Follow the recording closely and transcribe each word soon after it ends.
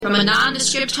From a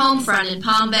nondescript home front in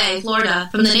Palm Bay, Florida,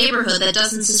 from the neighborhood that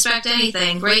doesn't suspect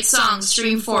anything, great songs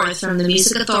stream forth from the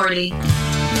Music Authority.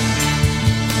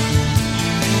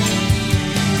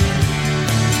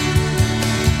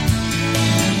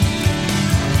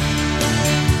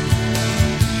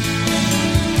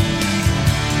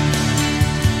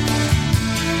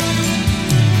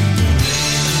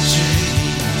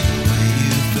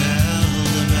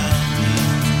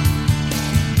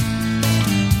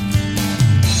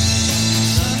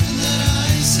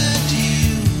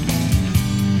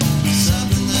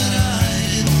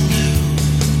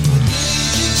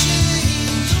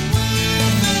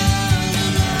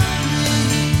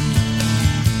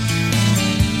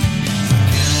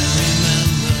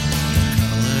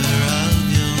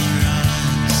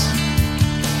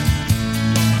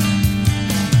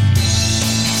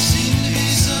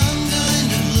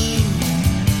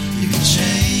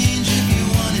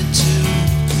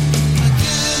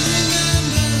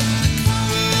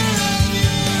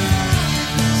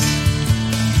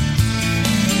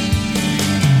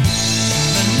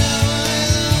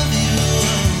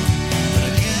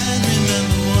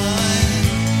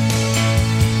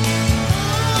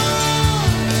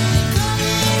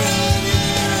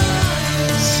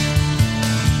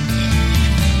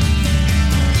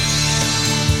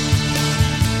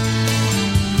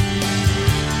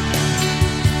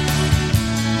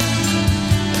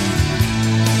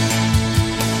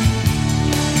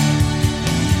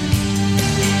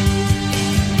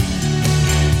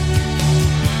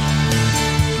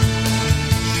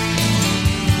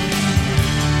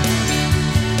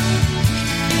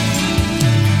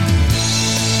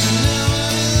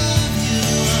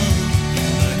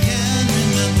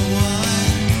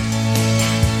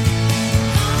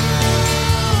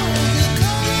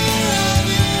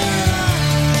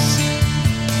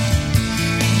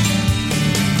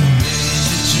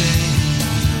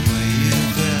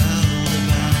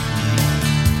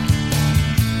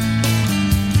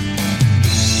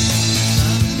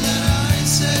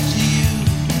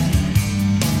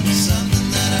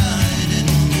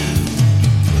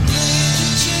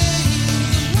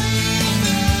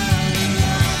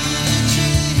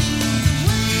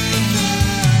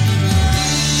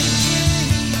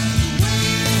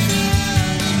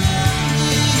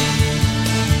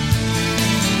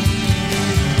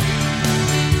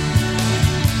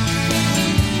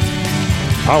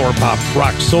 Power pop,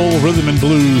 rock, soul, rhythm, and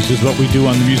blues is what we do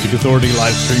on the Music Authority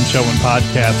live stream show and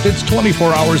podcast. It's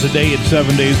 24 hours a day. It's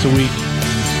 7 days a week.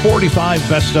 45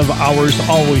 best of hours,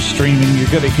 always streaming. You're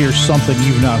going to hear something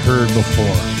you've not heard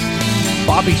before.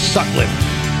 Bobby Sutcliffe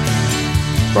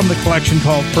from the collection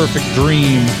called Perfect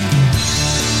Dream,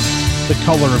 The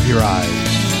Color of Your Eyes.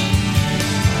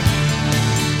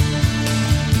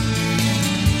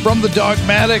 From the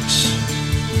Dogmatics,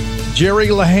 Jerry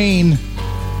Lahane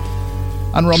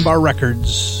on Rumbar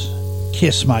Records,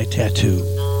 Kiss My Tattoo.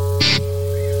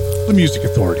 The Music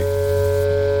Authority.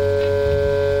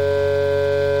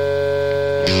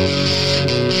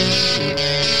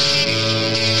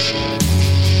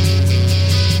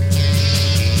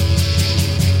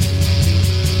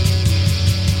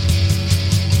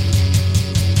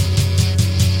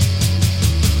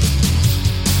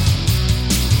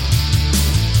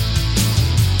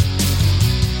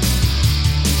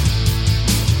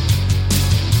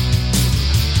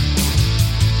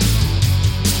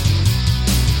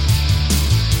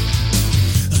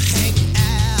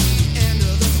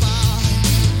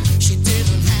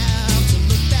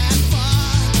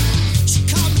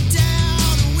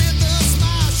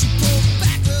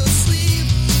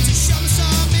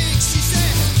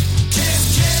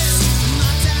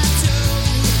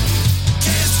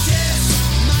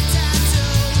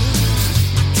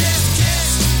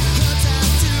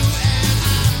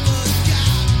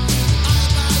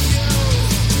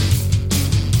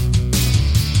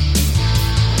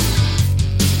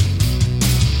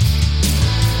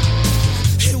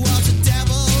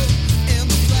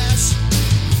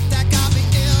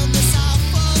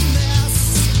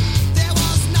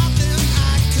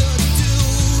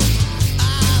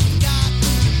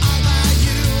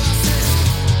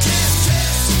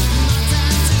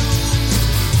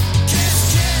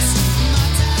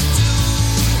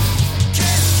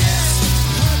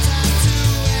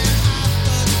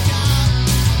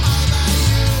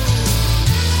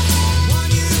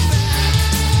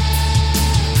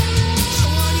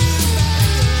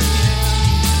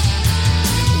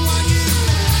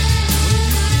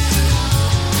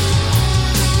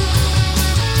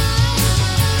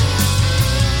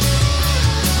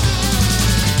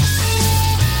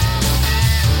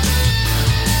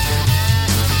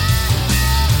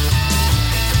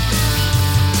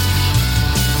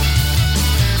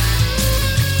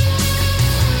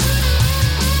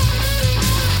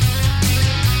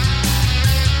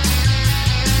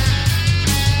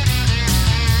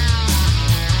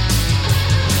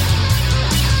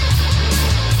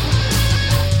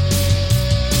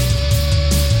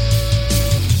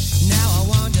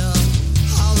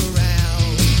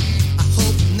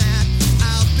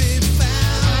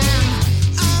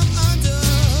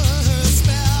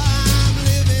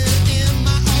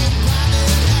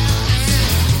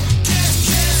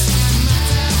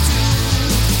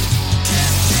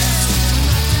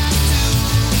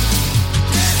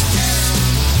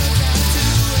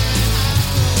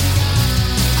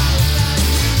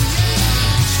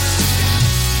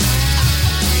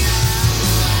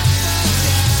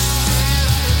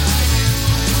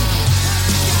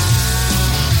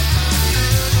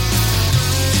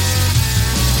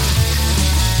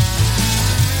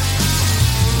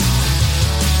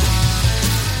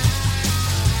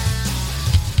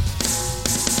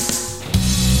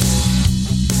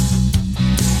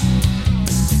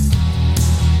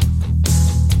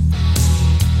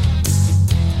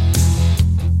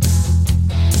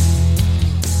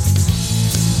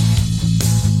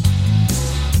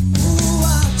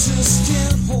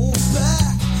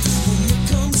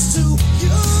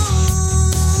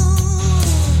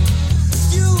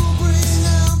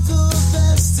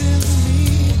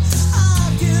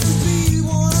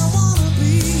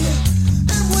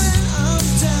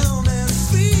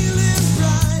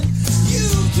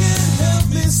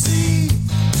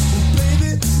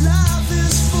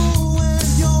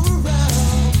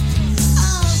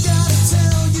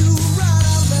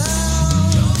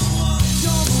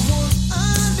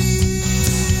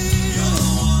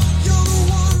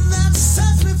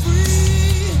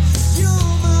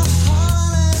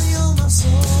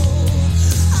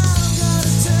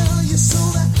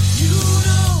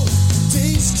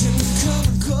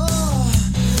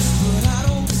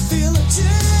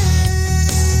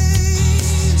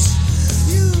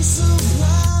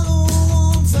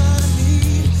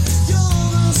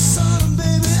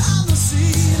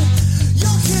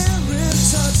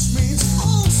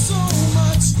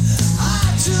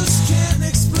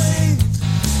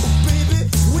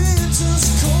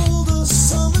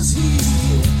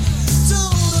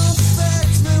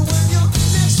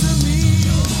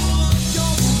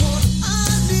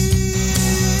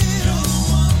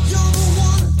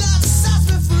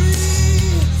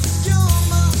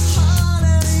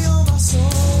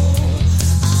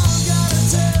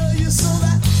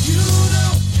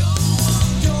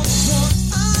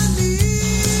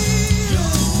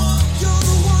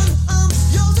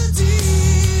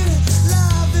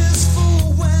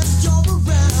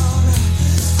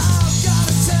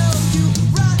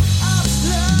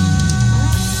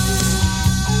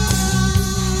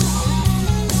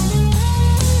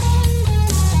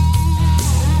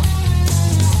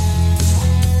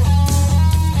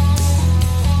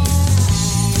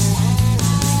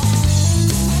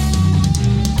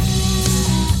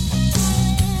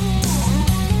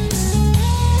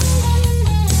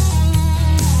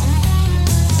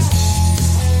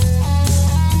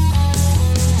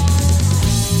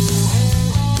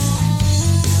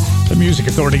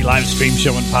 Authority live stream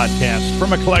show and podcast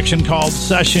from a collection called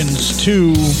Sessions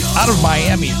 2 out of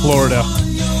Miami, Florida.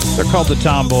 They're called the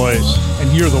Tomboys,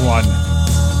 and you're the one.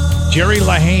 Jerry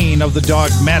Lahane of the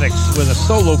Dogmatics with a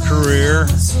solo career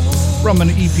from an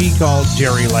EP called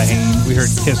Jerry Lahane. We heard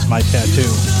Kiss My Tattoo.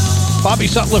 Bobby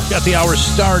Sutliff got the hour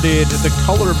started. The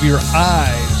Color of Your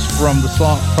Eyes from the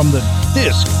song, from the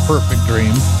disc Perfect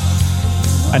Dream.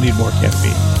 I need more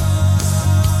caffeine.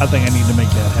 I think I need to make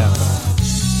that happen.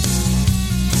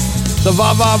 The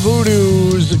Vava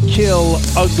Voodoos, Kill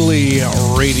Ugly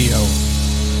Radio.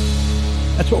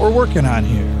 That's what we're working on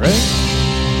here, right?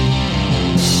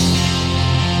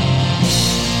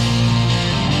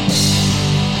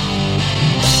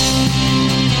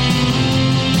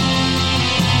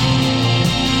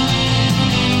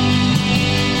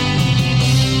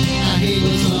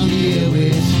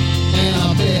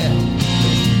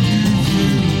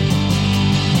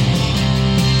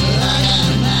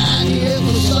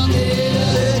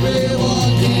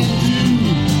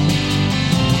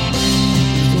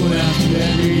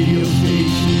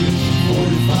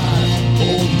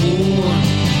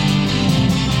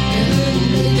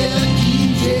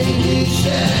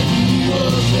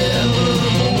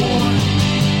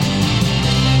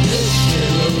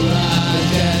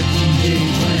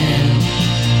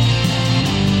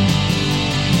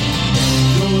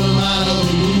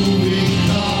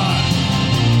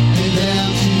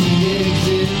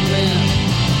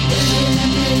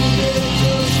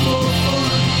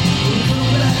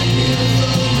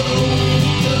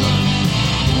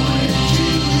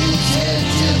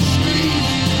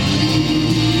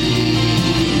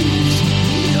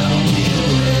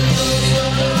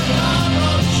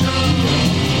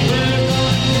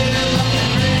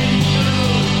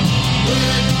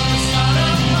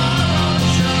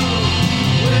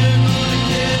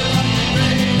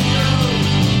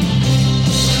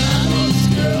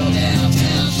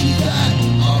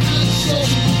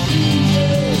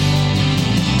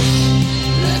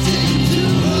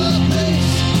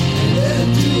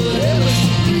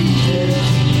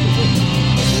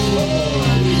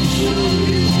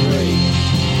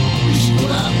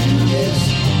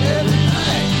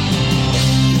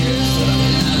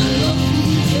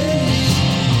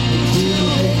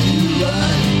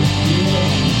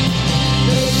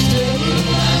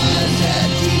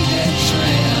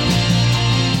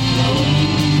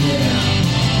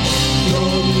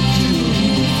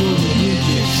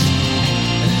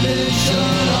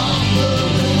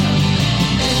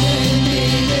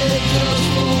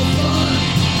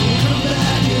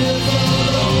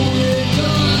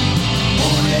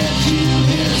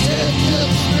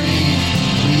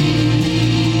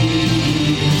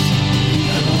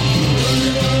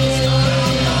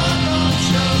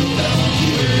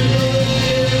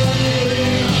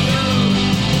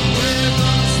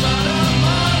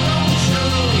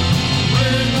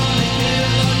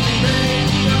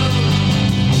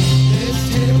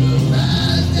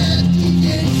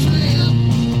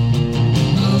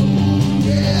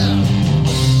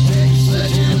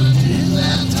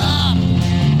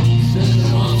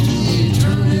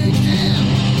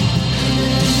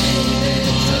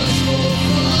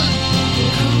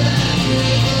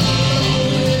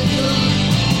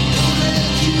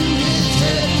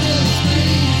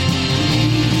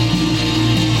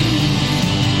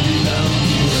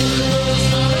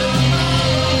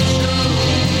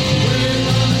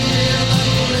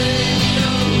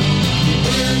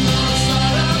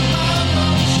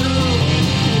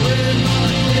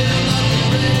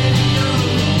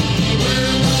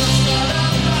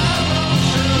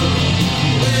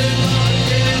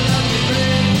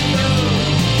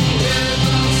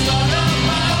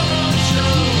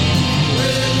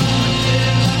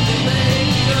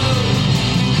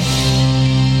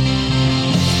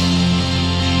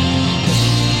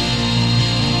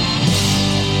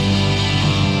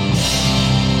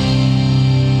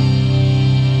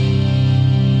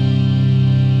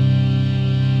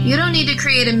 You don't need to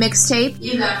create a mixtape.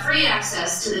 You've got free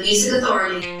access to the Music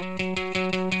Authority.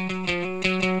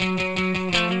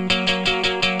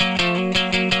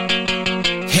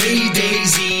 Hey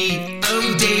Daisy,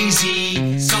 oh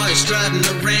Daisy, saw you strutting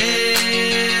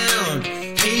around.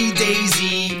 Hey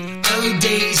Daisy, oh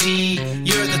Daisy,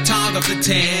 you're the talk of the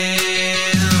town.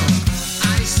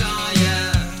 I saw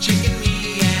ya checking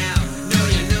me out. Know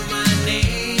you know my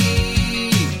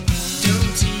name.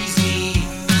 Don't tease me,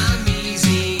 I'm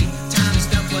easy. Time to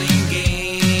stop playing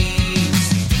games.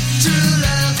 True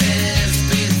love has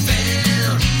been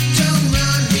found. Don't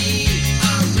run me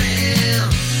around.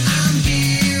 I'm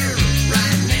here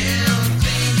right now.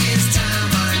 Think it's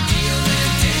time I deal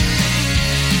it down.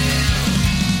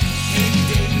 Hey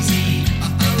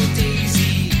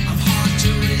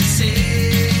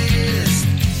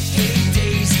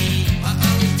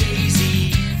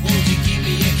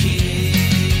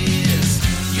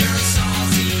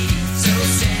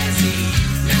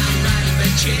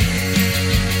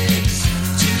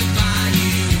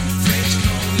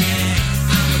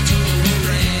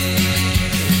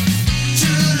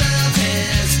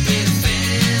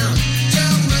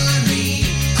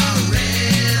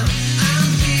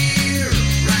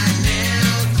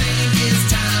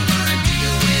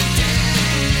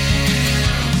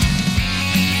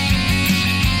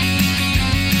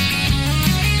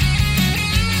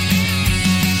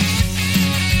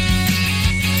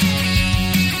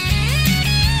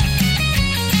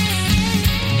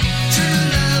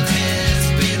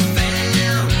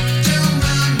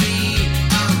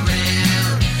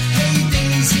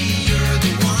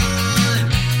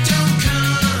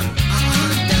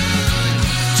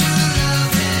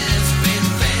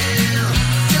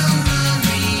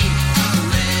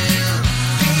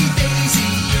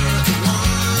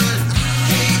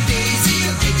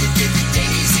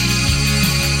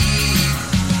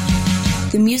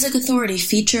Music Authority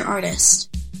feature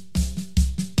artist.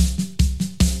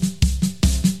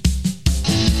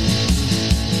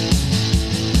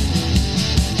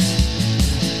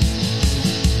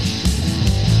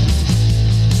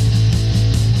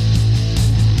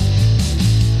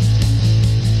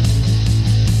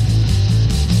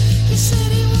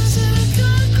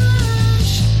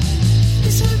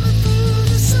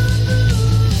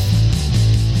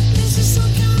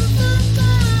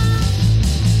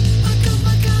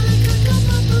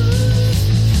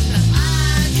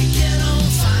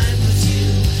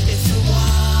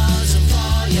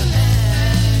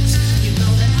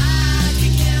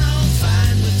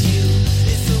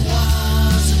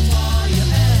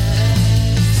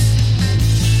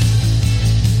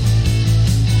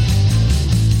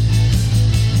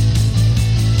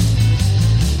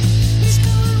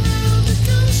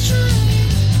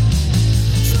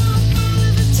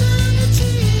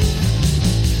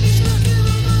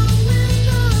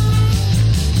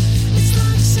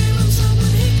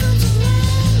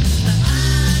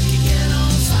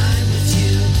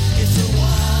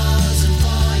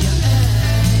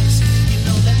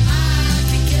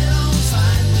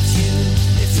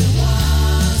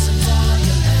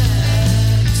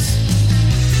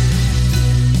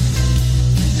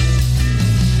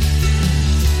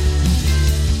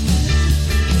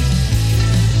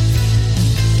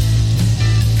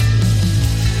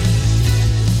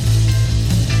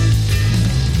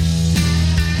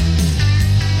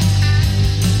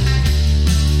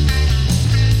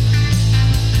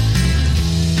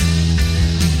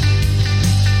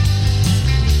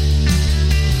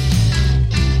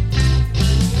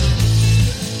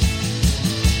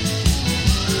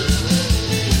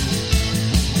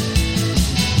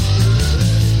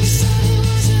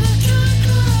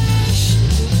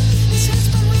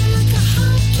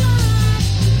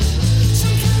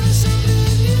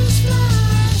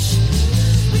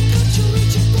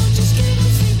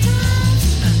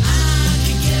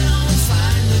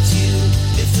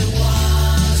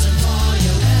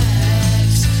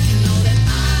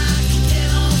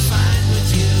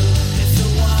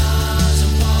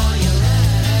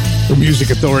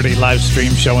 Music Authority live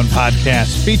stream show and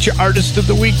podcast. Feature artist of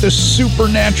the week, the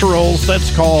Supernaturals.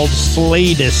 That's called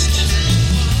Sladist.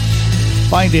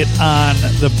 Find it on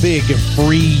the big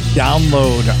free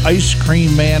download Ice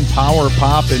Cream Man, Power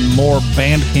Pop, and more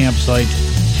Bandcamp site.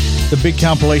 The big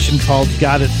compilation called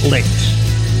Got It Licked.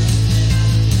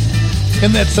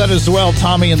 In that set as well,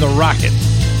 Tommy and the Rocket.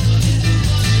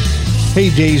 Hey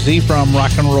Daisy from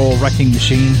Rock and Roll Wrecking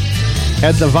Machine.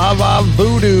 Had the Vava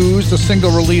Voodoos, the single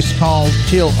release called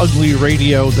Kill Ugly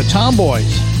Radio. The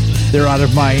Tomboys, they're out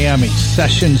of Miami.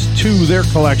 Sessions to their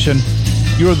collection.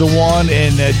 You're the One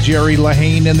and Jerry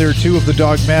Lahane and their two of the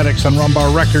Dogmatics on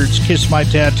Rumbar Records, Kiss My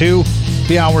Tattoo.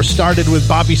 The hour started with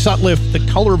Bobby Sutliff,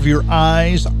 The Color of Your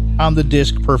Eyes, on the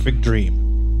disc Perfect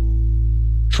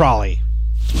Dream. Trolley.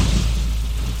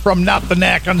 From Not the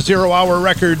Knack on 0 Hour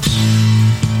Records,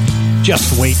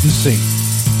 Just Wait and See.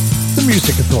 The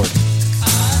Music Authority.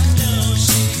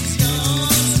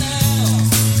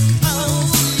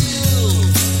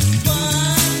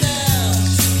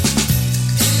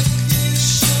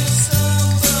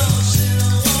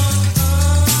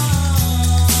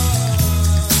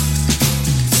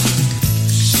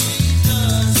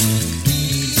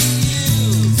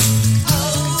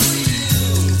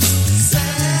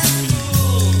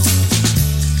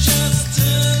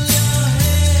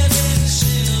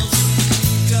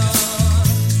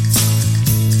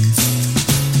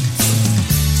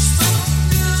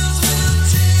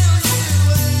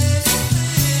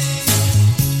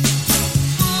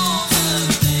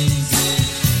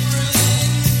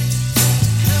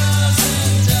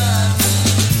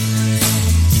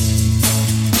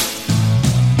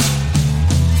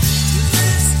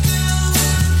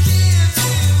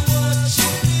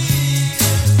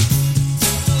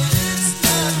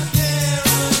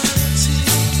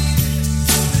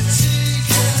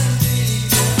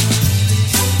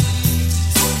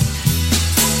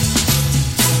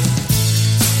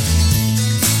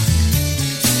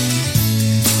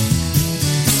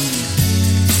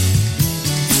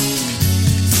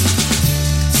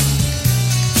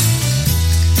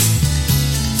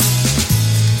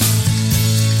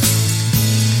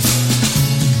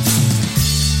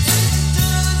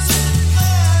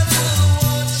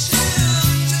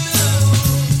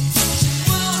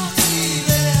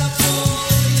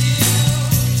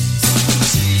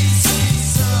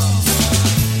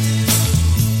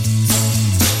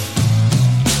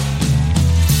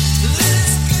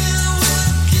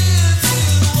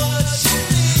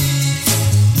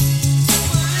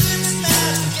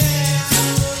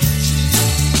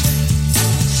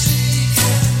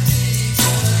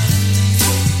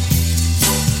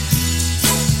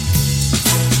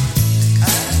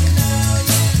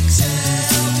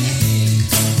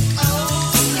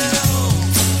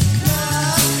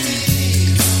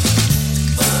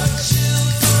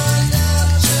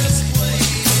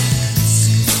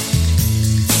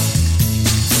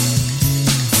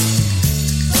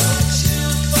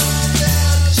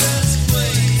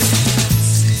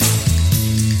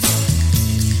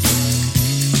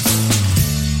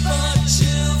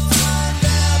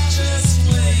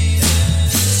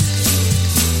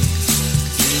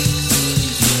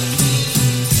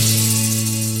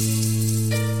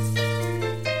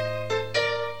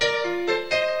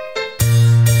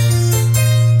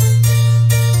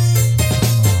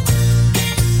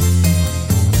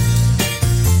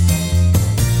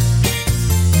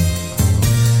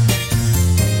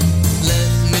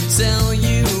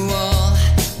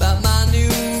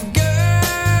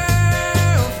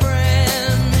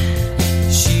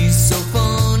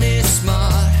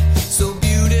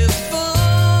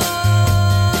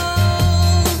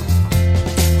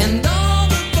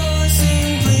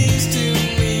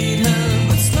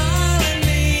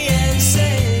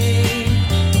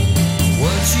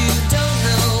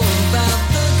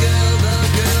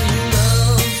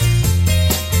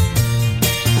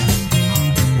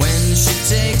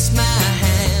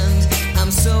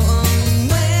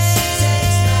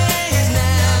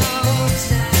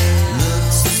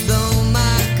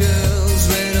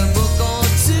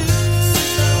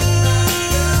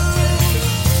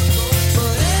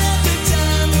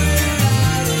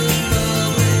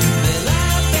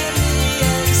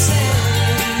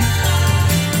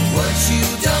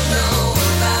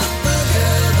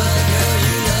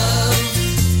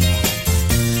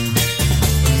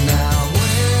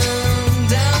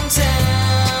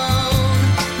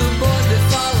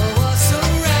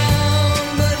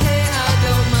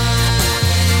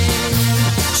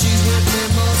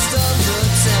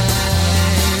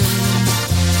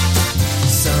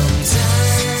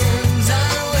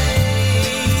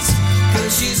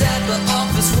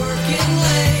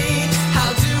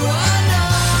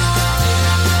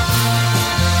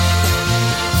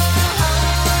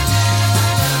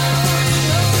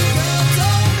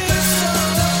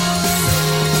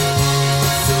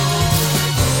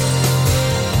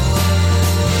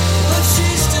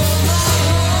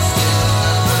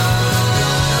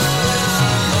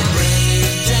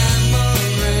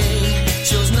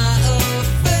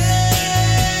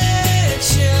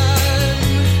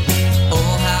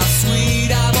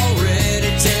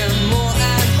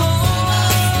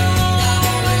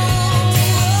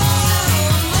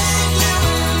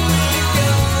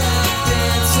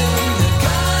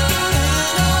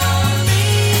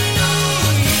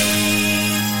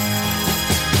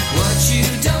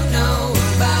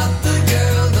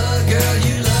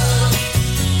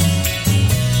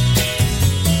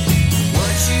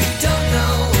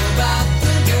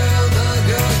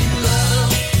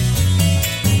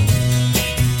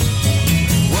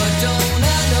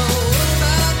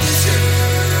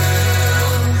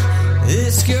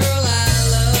 this girl I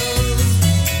love.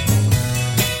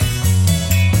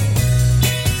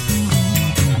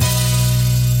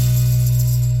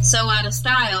 So out of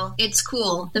style, it's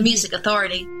cool. The Music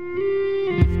Authority.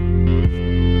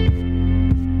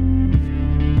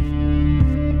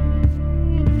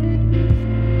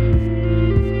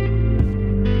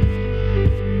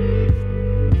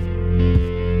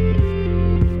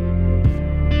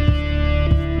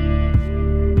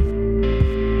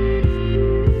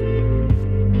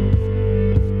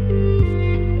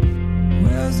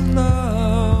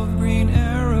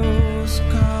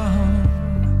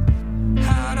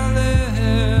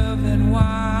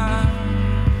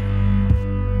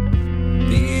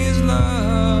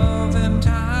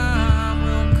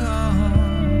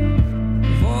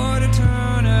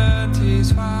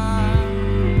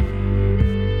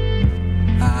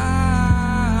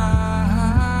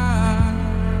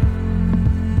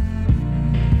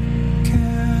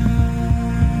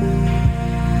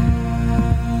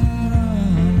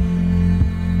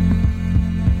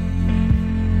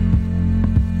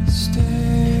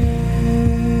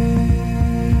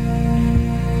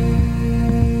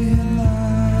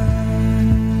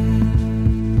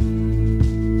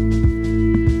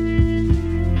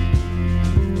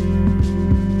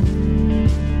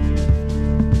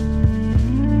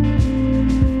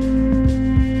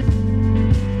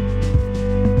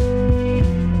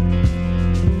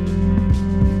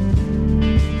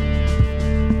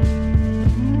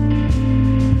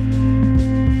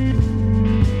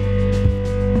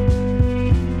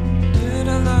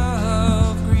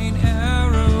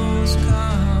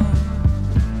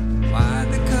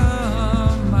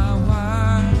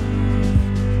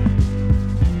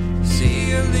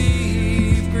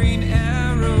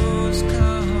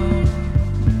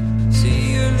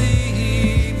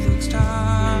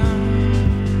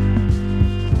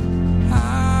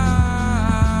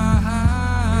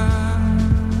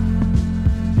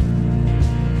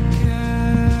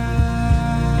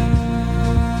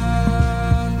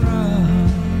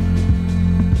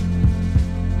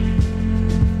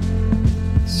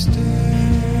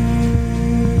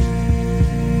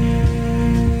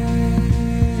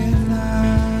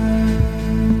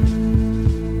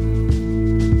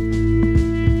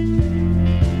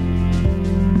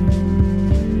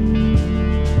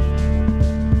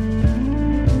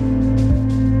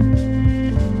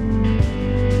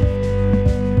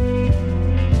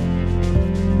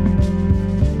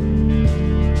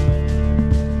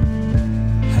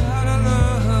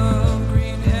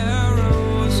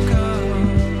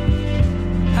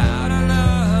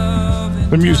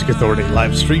 The Music Authority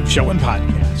live stream show and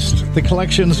podcast. The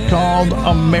collection's called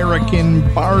American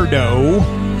Bardo.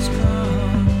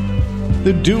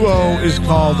 The duo is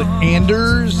called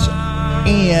Anders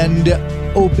and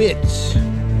Obitz.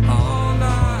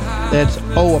 That's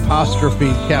O''Bitz.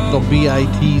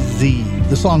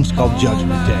 The song's called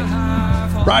Judgment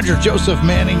Day. Roger Joseph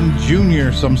Manning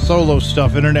Jr., some solo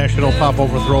stuff, International Pop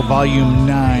Overthrow Volume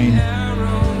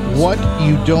 9. What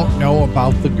You Don't Know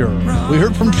About the Girl. We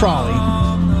heard from Trolley.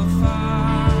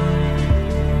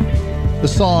 The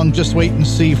song Just Wait and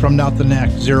See from Not the Knack,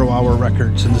 0 Hour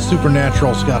Records, and the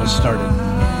Supernaturals got us started.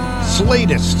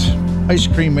 Slatest, Ice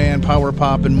Cream Man, Power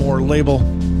Pop, and more label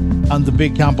on the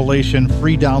big compilation,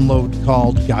 free download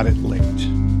called Got It Late.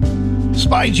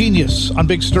 Spy Genius on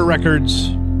Big Stir Records,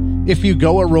 If You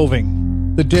Go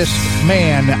A-Roving, the disc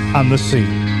Man on the Sea.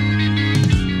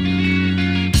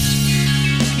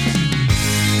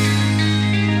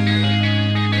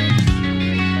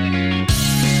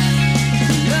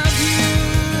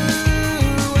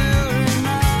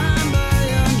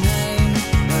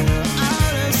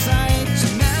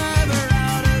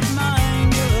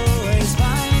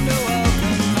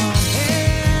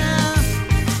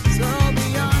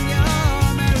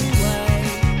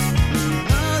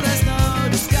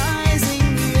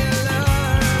 Disguising the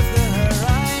allure of the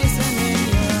horizon.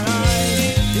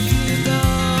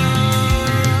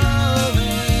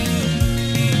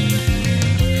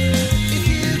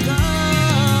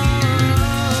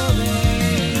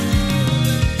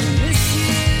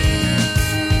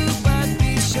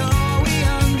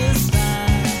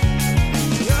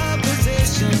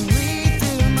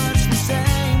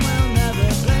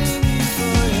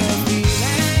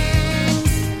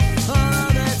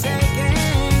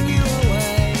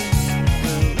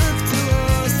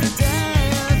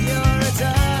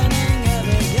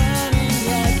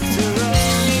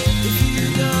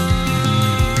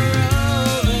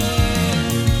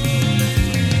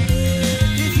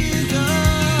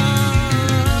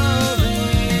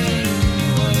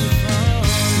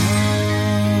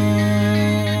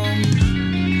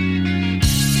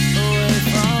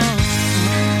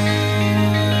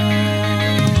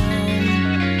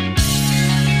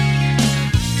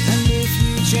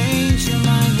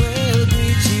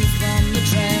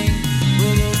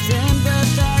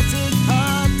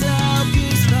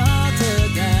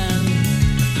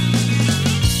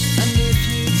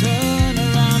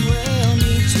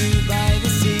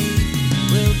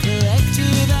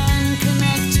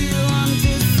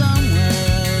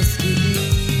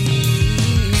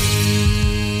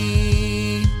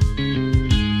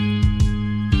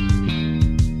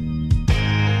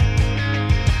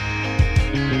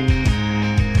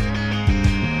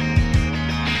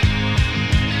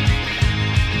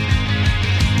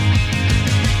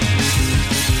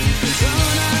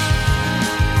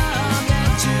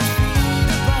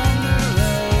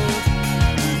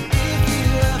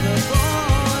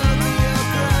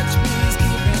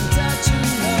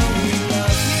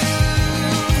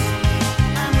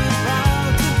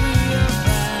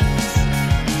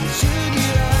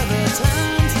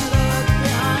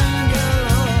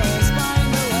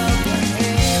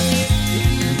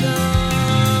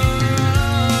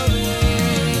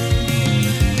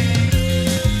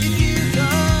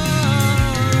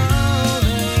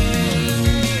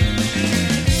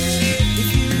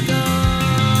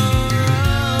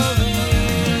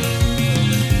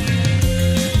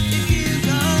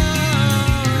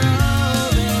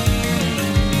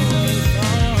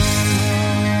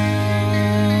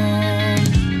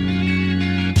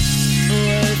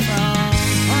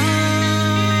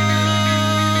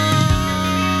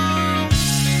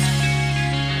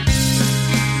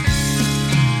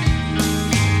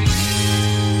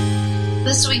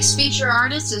 This week's feature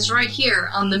artist is right here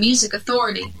on the Music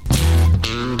Authority.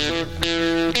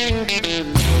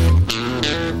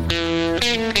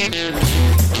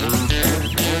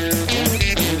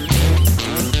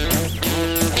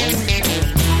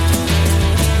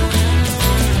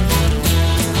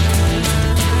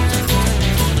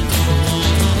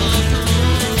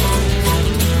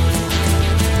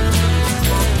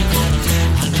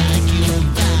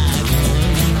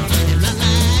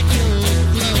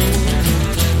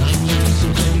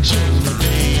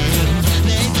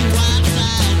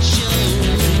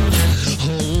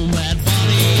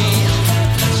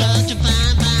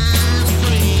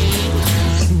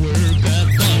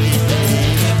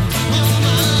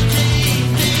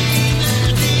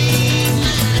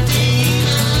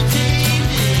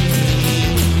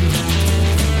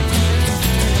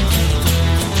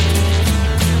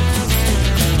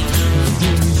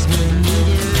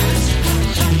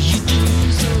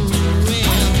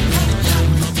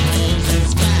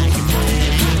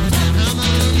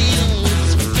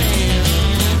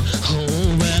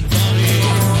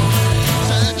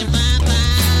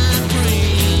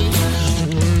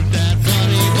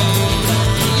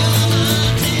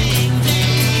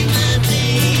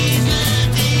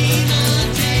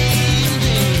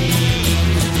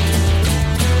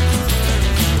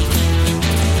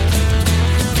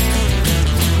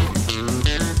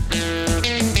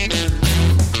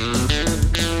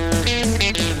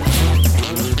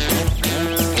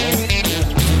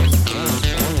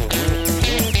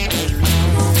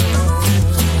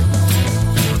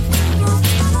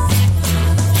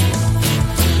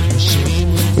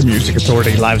 Music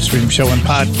Authority live stream show and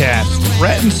podcast.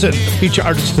 Rattinson, feature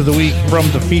artist of the week from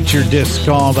the feature disc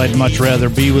called I'd Much Rather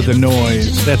Be With the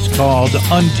Noise. That's called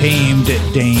Untamed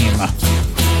Dame.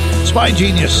 Spy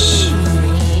Genius,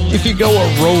 If You Go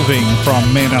A Roving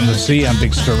from Man on the Sea on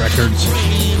Big Star Records.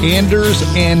 Anders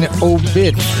and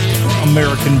Obit,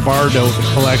 American Bardo,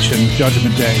 the collection,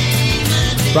 Judgment Day.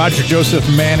 Roger Joseph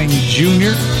Manning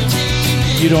Jr.,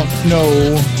 You Don't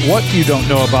Know What You Don't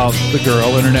Know About the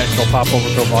Girl, International Pop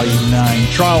Overkill Volume 9.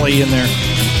 Trolley in there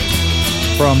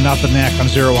from Not the Knack on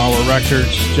Zero Hour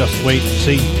Records, Just Wait and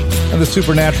See. And the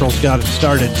Supernaturals got it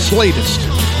started. Slatest,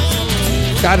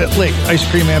 Got It Licked, Ice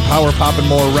Cream Man Power Pop and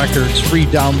More Records. Free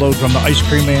download from the Ice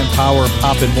Cream Man Power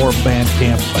Pop and More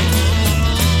Bandcamp site.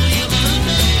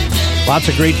 Lots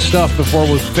of great stuff before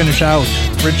we finish out.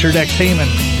 Richard X. Heyman.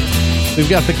 We've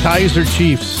got the Kaiser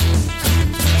Chiefs.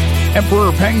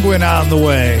 Emperor Penguin on the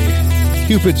way.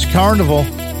 Cupid's Carnival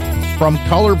from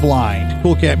Colorblind.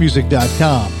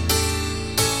 CoolCatMusic.com.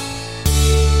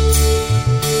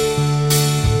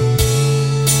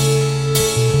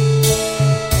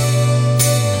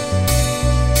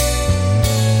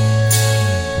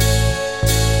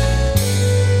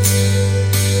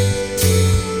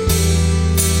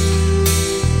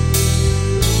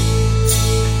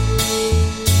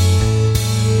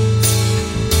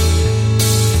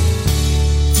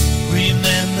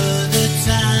 Remember the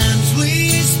times we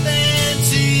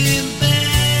spent in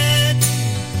bed.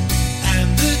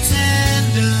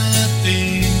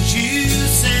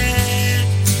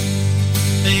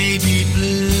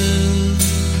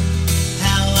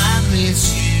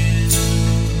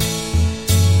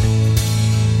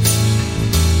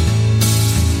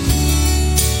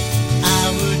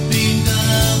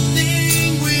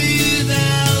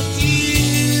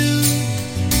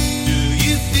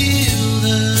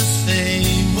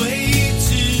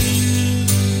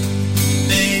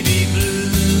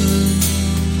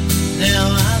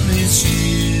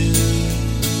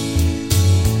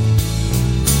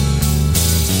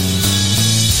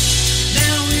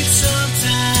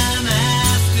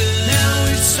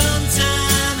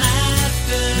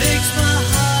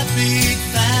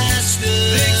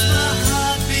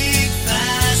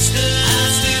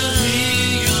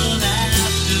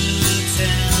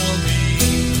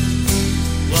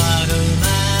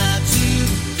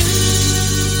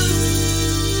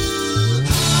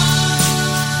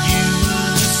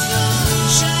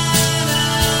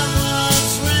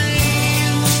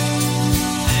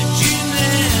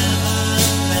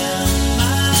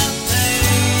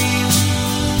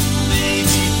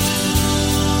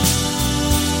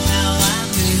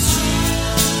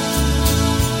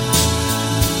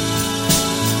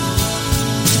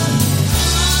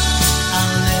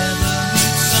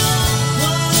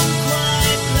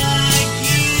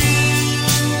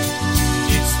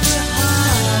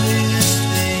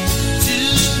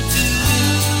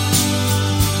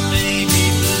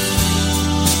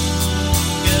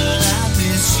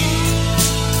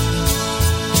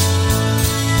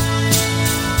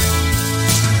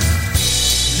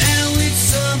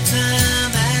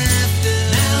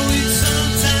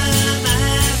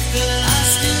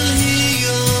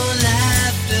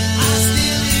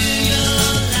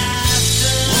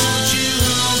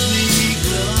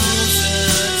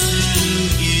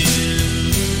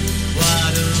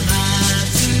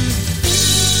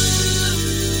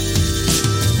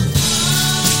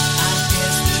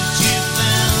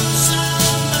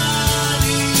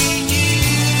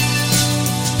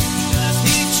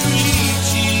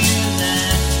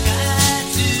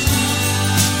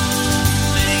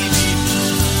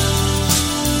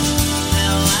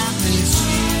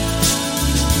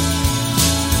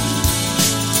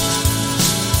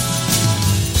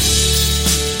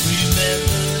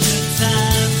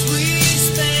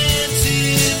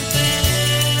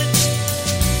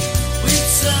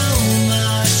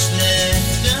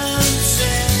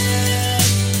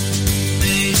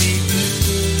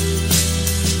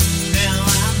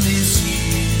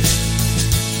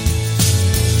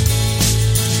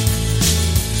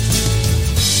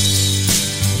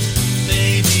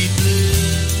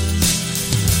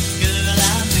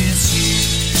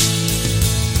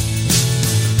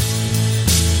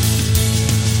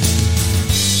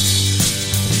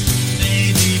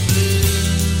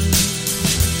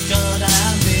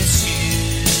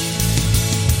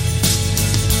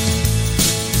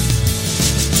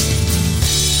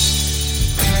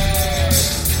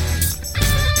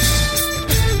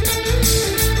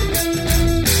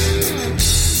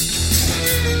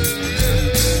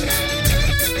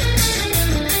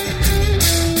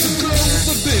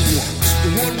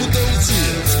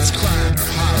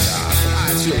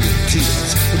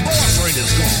 says, the boyfriend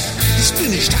is gone. He's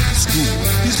finished high school.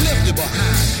 He's left her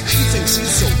behind. She thinks he's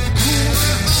so cool.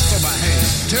 I offer my hand.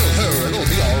 Tell her it'll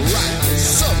be alright. The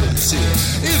summer's here.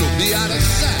 It'll be out of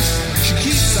sight. She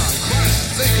keeps on crying,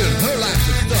 thinking her life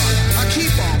is done. I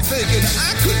keep on thinking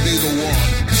I could be the one.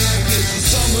 It's the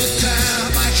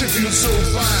summertime. I should feel so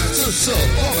fine. It's the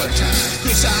summertime.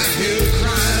 'Cause I hear her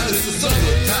crying. It's the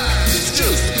summertime. It's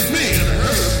just me and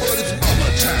her, but it's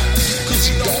summertime. 'Cause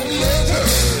she don't love her.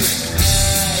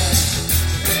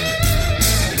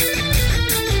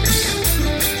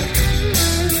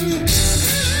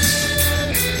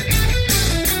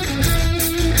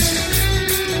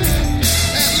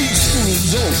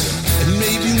 Over, and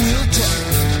maybe we'll talk.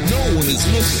 No one is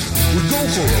looking. We go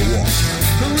for a walk.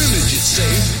 Her image is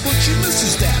safe, but she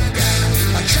misses that guy.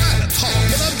 I try to talk,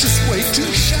 but I'm just way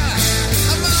too shy.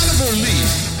 I'm out of her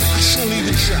league. I shouldn't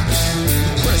even try.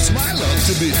 Press my luck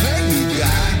to be her new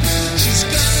guy. She's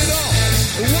got it all.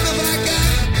 And what have I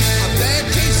got? A bad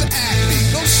case of acne.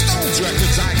 Those Stones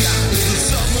records I got. It's the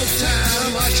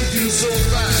summertime. I should feel so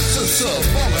fine. It's the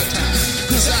summertime.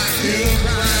 'Cause I hear her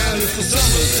crying. It's the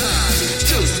summertime. It's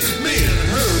just me and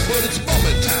her, but it's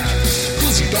bummer time.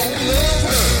 'Cause he don't love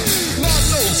her. Lord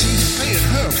knows he's paying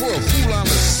her for a fool on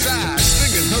the side.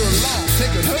 Stringing her along,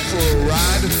 taking her for a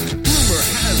ride. Rumor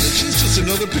has it she's just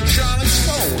another picture on his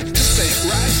phone. This ain't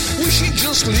right. Wish he'd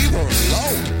just leave her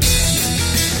alone.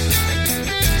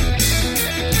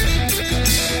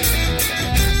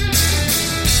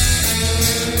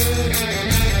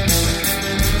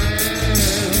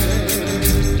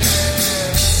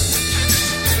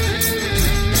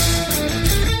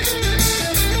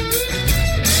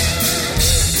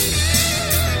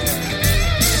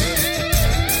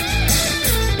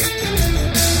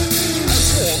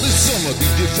 Be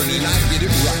different and I get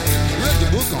it right. Read the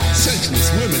book on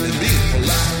sensuous women and being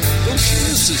polite. Though she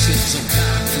misses him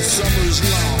sometimes. The summer is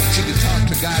long. She can talk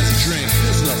to guys and drink.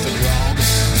 There's nothing wrong.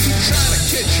 Keep trying to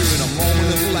catch her in a moment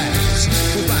of laughs.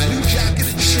 With my new jacket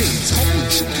and shades,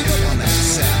 hoping she'll get up on that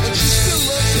side. But she still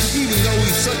loves him, even though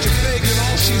he's such a fake. And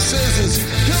all she says is,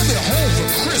 he'll be home for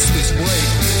Christmas break.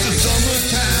 It's the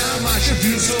summertime. I should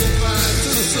feel so fine. To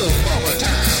the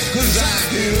summertime. 'Cause I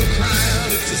hear her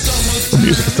crying. It's the summertime.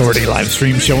 Music Authority live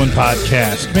stream show and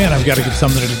podcast. Man, I've got to get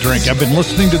something to drink. I've been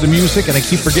listening to the music and I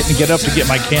keep forgetting to get up to get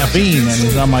my caffeine,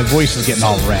 and now my voice is getting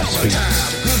all raspy.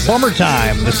 Bummer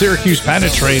Time, the Syracuse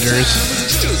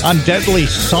Penetrators on Deadly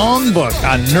Songbook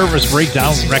on Nervous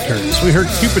Breakdown Records. We heard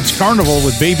Cupid's Carnival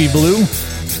with Baby Blue.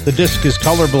 The disc is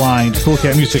Colorblind,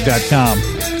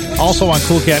 CoolCatMusic.com. Also on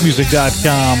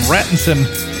CoolCatMusic.com, Rattinson,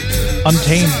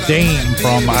 Untamed Dame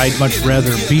from I'd Much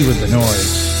Rather Be With The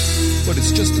Noise. But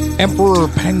it's just Emperor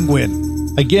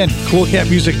Penguin. Again,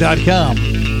 CoolCatMusic.com.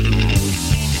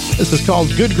 This is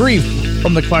called Good Grief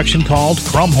from the collection called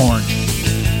Crumhorn.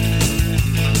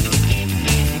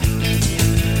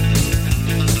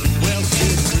 Well,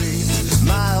 good grief,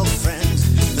 my old friend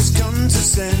has come to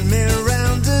send me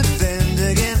around the bend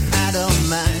again. I don't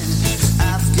mind.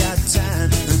 I've got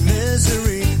time and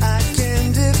misery I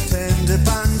can depend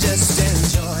upon. Just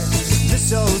enjoy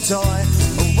this old toy.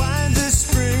 Wind the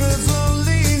spring of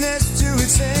loneliness to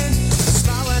its end. I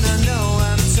smile when I know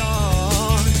I'm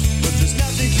torn, but there's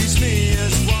nothing keeps me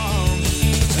as warm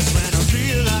as when I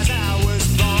realize I was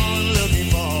born looking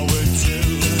forward to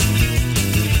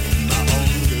my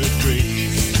own good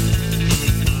grief.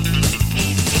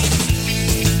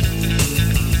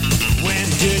 When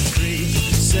good grief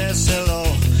says hello,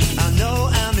 I know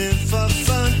I'm in for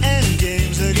fun and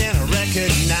games again. I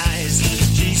recognize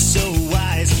he's so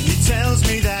wise. He tells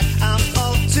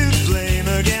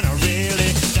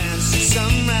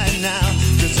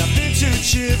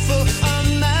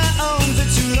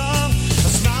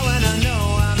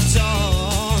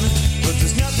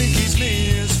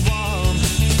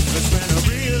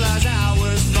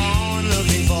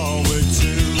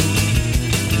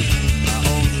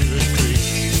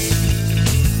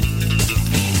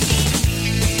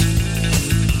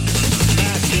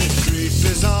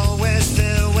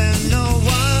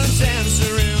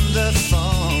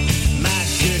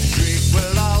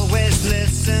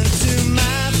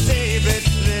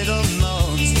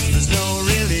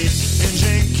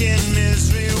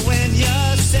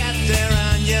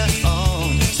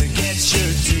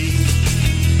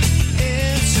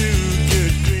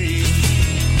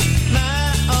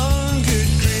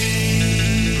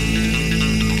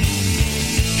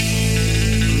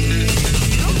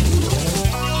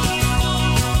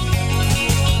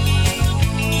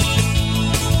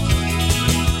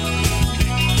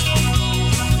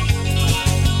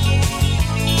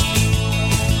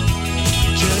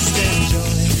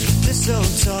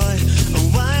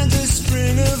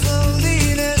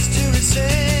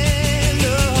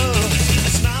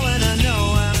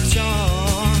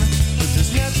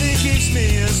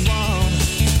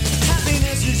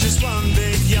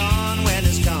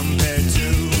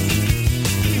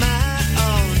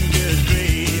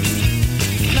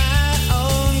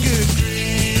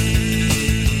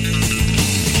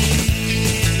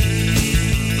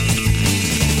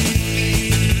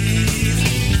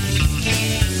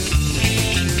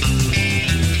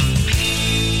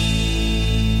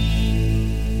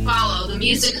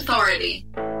Music Authority.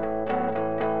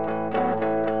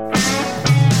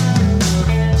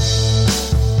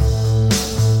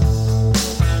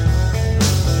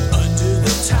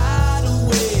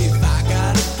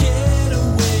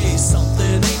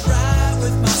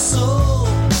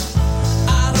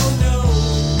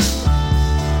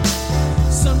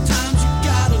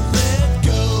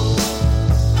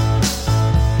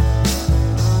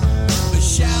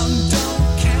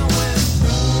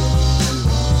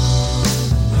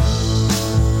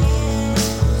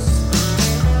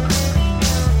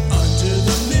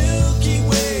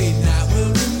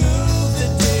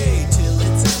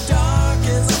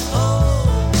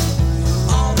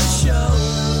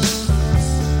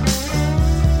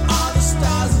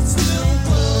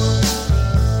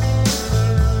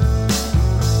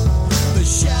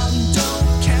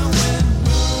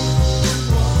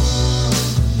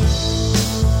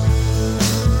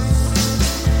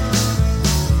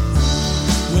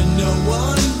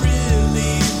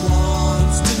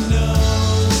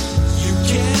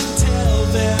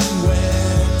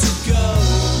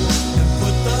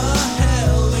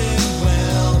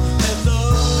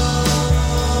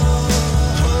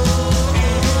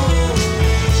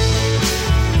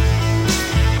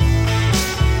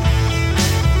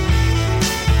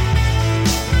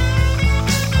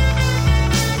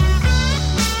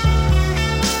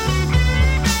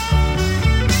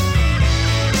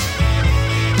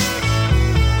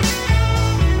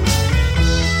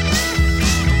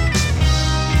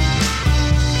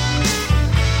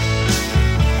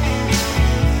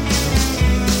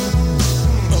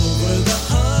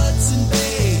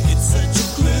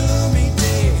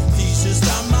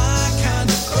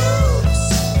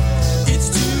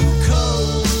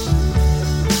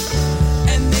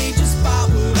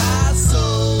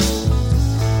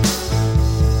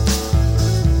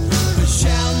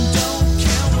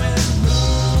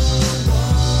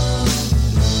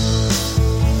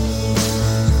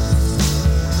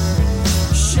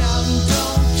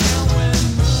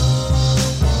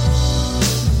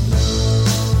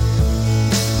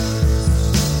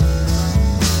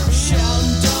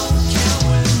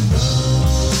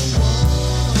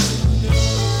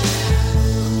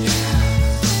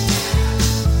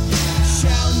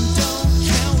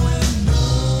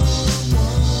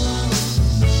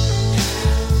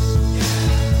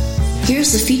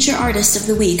 Here's the feature artist of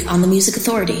the week on the Music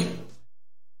Authority.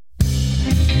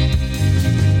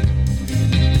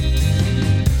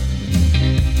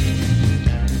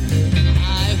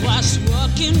 I was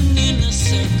walking in a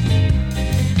circle.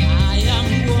 I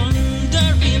am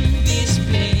wandering this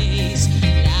place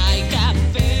like a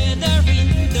feather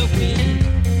in the wind,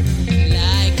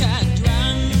 like a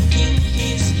drunk in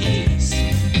his haze.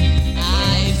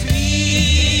 I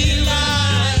feel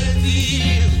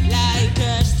like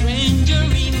a stranger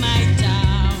in my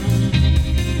town,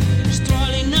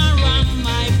 strolling around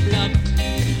my block,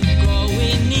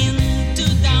 going into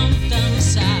downtown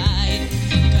side,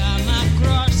 come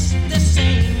across the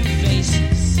same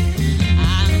faces,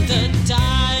 and the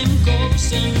time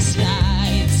goes and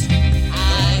slides.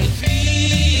 I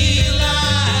feel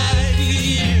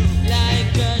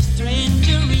like a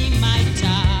stranger in my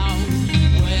town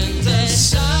when the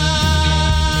sun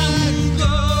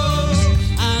goes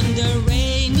and the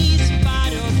rain is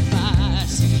part of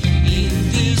us. In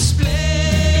this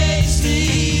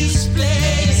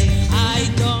place, I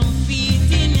don't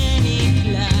fit in any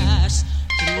class.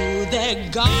 Through the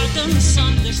gardens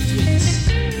on the streets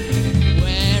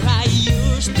where I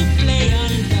used to play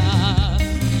and love,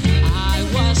 I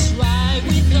was right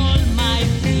with all my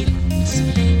feelings.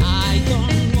 I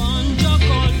don't want your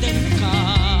golden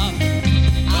cup.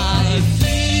 I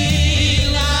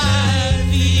feel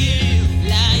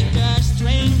like a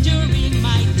stranger in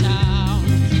my town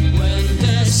when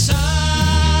the sun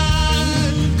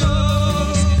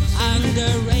goes and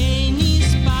the rain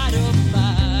is part of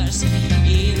us.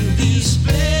 In this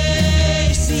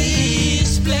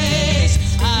place,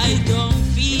 I don't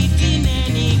fit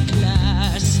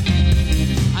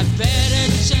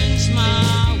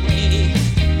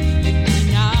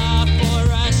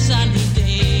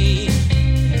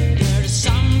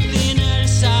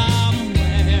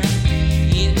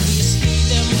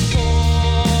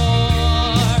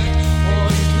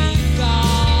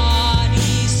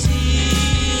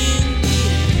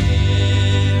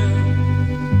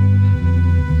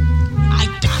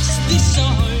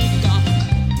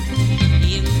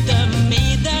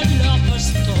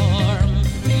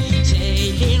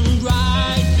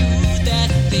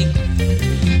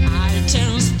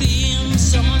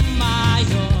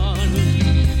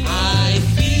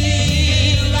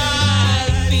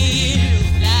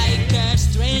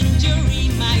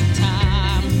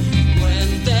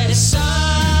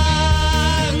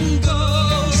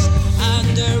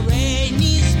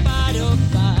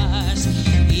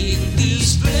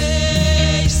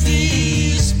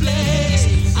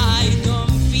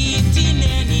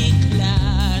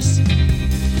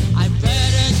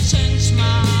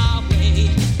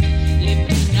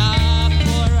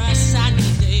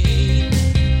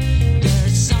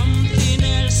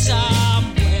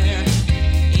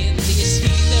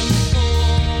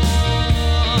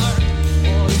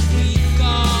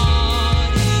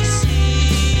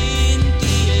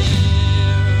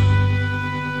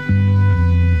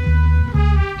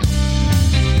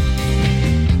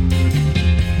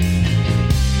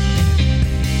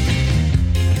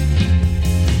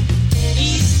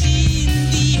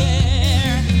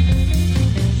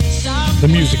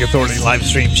Music Authority live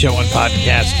stream show and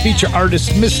podcast. Feature artist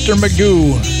Mr.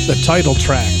 Magoo, the title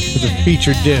track for the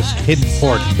featured disc Hidden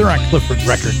Port. They're on Clifford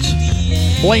Records.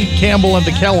 Blaine Campbell and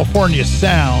the California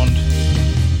Sound.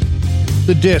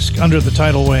 The disc under the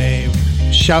title wave,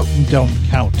 Shoutin' Don't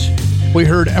Count. We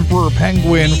heard Emperor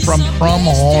Penguin from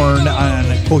Crumhorn on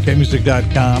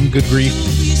CoolCatMusic.com. Good grief.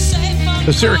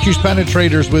 The Syracuse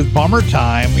Penetrators with Bummer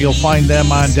Time. You'll find them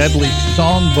on Deadly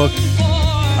Songbook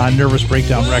on Nervous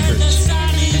Breakdown Records.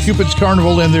 Cupid's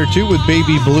Carnival in there too with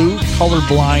Baby Blue.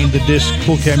 Colorblind, the disc,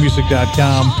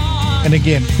 CoolCatMusic.com. And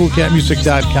again,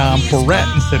 CoolCatMusic.com for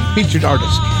Rattinson, featured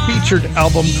artist. Featured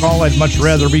album called I'd Much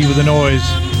Rather Be With the Noise.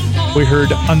 We heard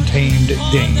Untamed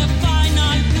Dame.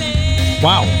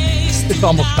 Wow. It's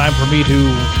almost time for me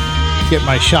to get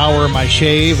my shower, my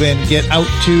shave, and get out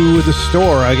to the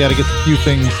store. I got to get a few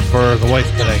things for the wife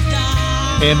today.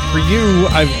 And for you,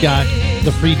 I've got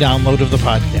the free download of the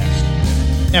podcast.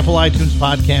 Apple iTunes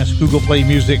Podcast, Google Play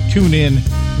Music, TuneIn,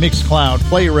 Mixcloud,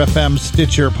 Player FM,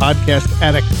 Stitcher, Podcast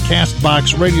Addict,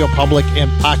 CastBox, Radio Public, and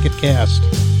Pocket Cast.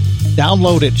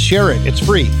 Download it, share it, it's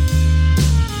free.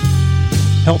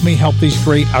 Help me help these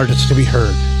great artists to be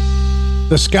heard.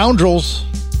 The Scoundrels.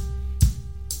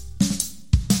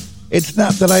 It's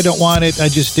not that I don't want it, I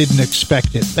just didn't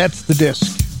expect it. That's the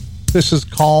disc. This is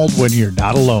called When You're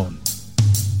Not Alone.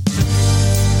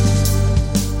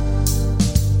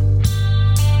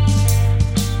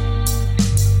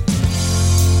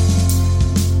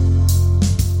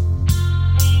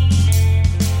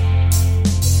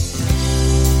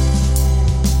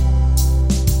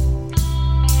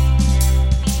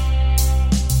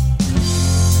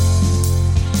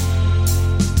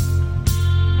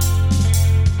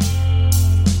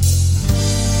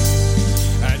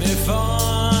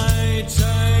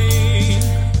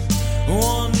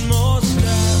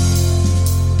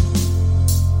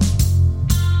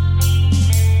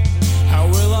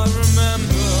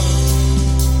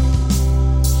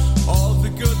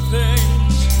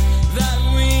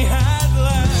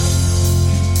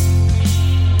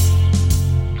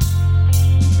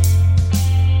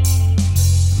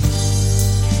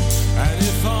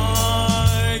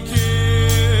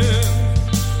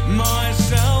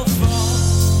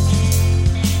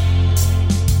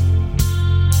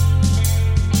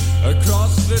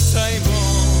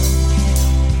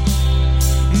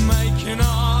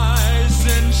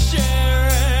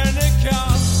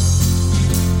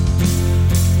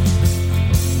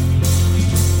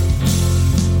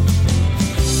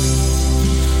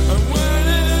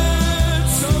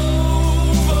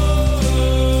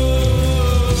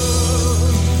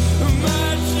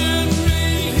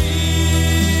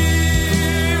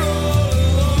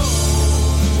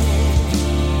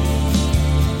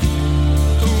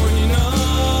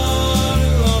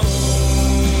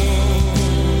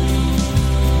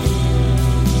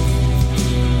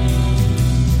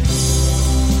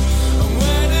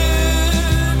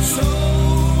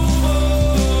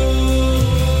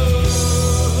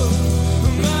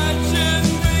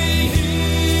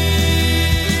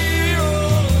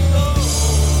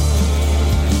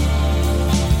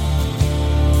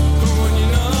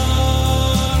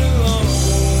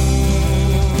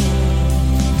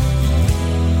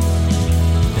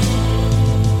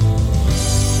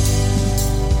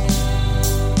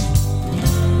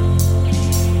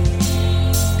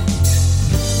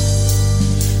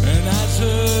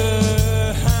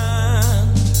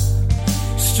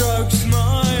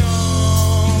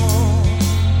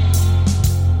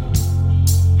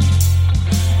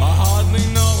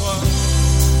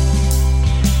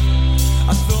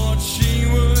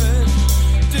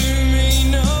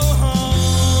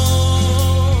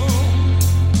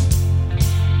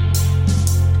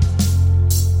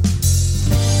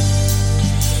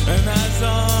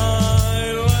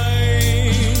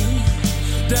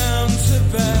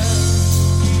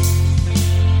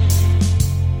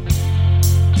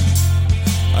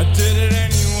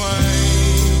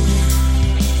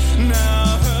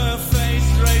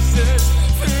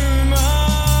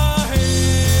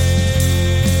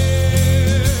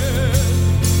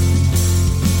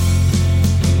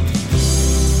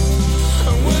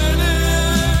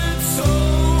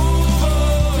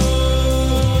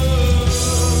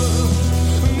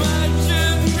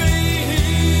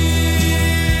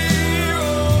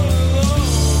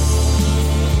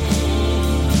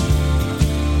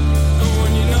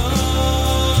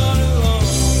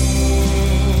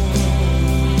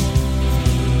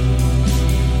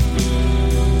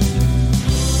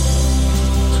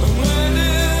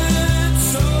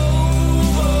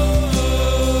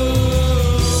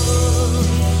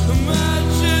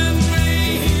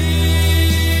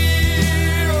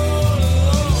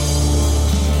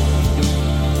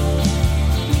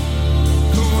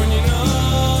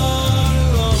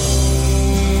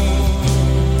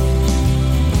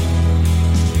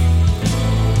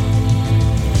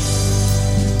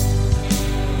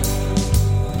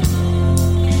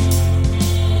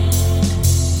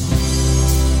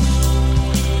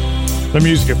 The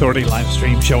Music Authority live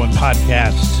stream show and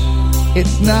podcast.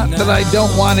 It's not that I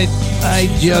don't want it, I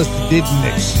just didn't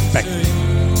expect it.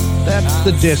 That's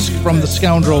the disc from the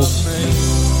Scoundrels,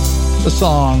 the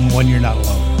song When You're Not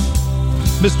Alone.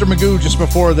 Mr. Magoo just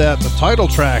before that, the title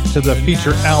track to the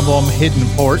feature album Hidden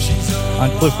Port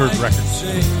on Clifford Records.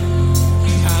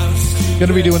 Going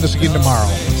to be doing this again tomorrow,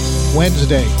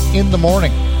 Wednesday in the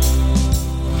morning,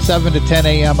 7 to 10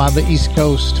 a.m. on the East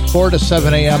Coast, 4 to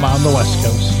 7 a.m. on the West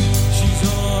Coast.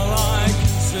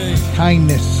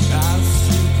 Kindness.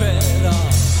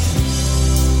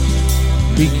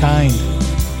 Be kind.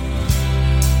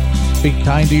 Be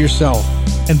kind to yourself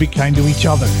and be kind to each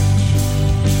other.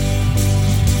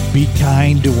 Be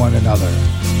kind to one another.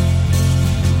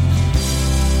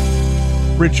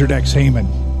 Richard X. Heyman.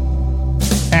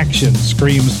 Action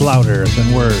screams louder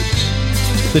than words.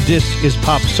 The disc is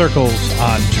Pop Circles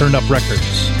on Turn Up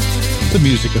Records. The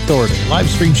Music Authority live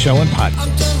stream show and podcast.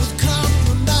 I'm done with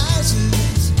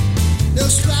compromises. No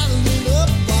straddling up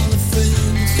on the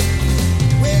fence.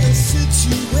 When a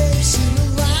situation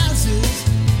arises,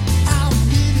 I'll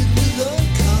meet it with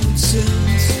uncommon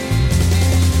sense.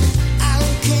 I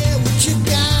don't care what your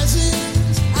guise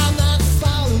is. I'm not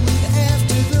following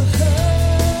after the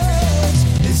herd.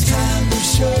 It's time to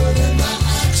show that my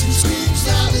action screams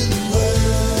louder than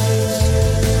words.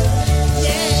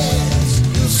 Yes,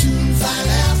 you'll soon find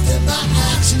out that my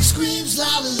action screams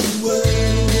louder than words.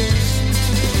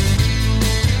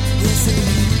 Listen,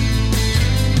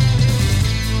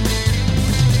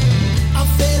 I'm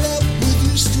fed up with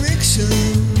restriction.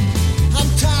 I'm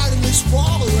tired of this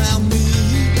wall around me.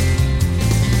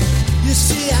 You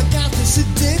see, I got this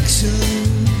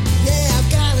addiction. Yeah, I've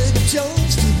got a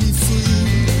Jones to be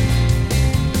free.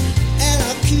 And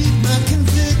I'll keep my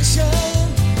conviction.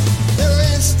 The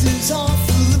rest is all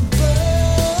for the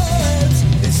birds.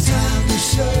 It's time to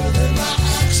show that my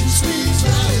action screams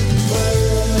louder than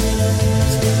words.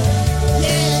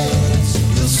 Yes,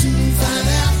 you'll soon find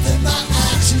out that my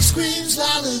action screams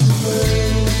louder than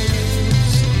words.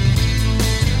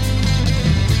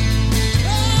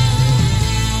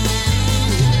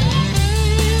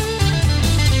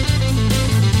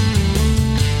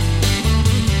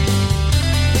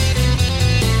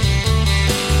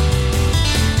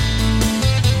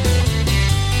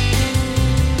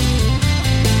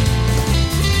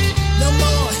 No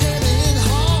more hemming and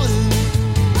hawing.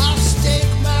 I'll stake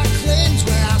my claims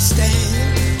where I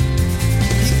stand.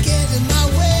 You get in my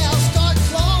way, I'll start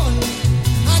clawing.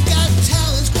 I got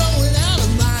talents growing out of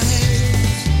my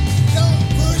hands. Don't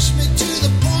push me to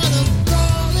the point of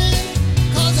brawling,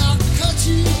 'cause I'll cut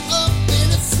you up in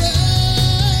a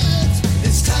fence.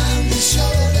 It's time to show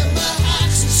that my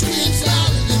action screams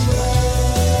louder than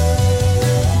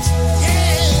words.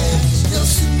 Yes, you'll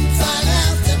soon find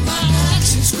out that my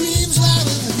action screams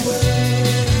louder than words.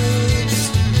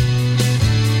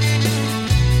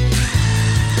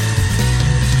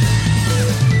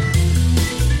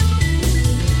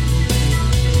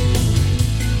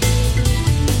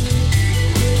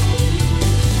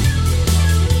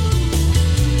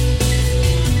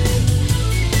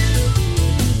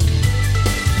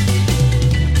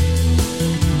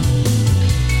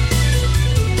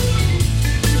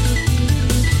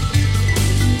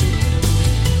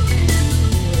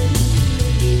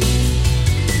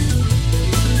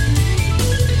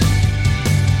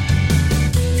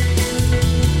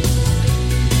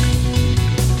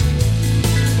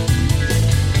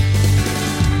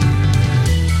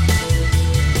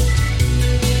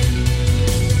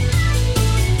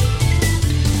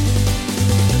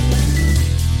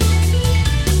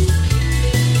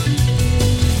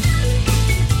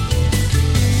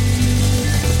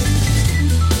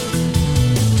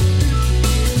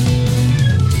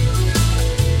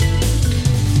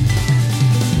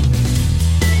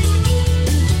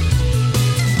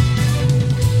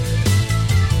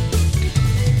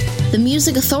 The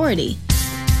Music Authority.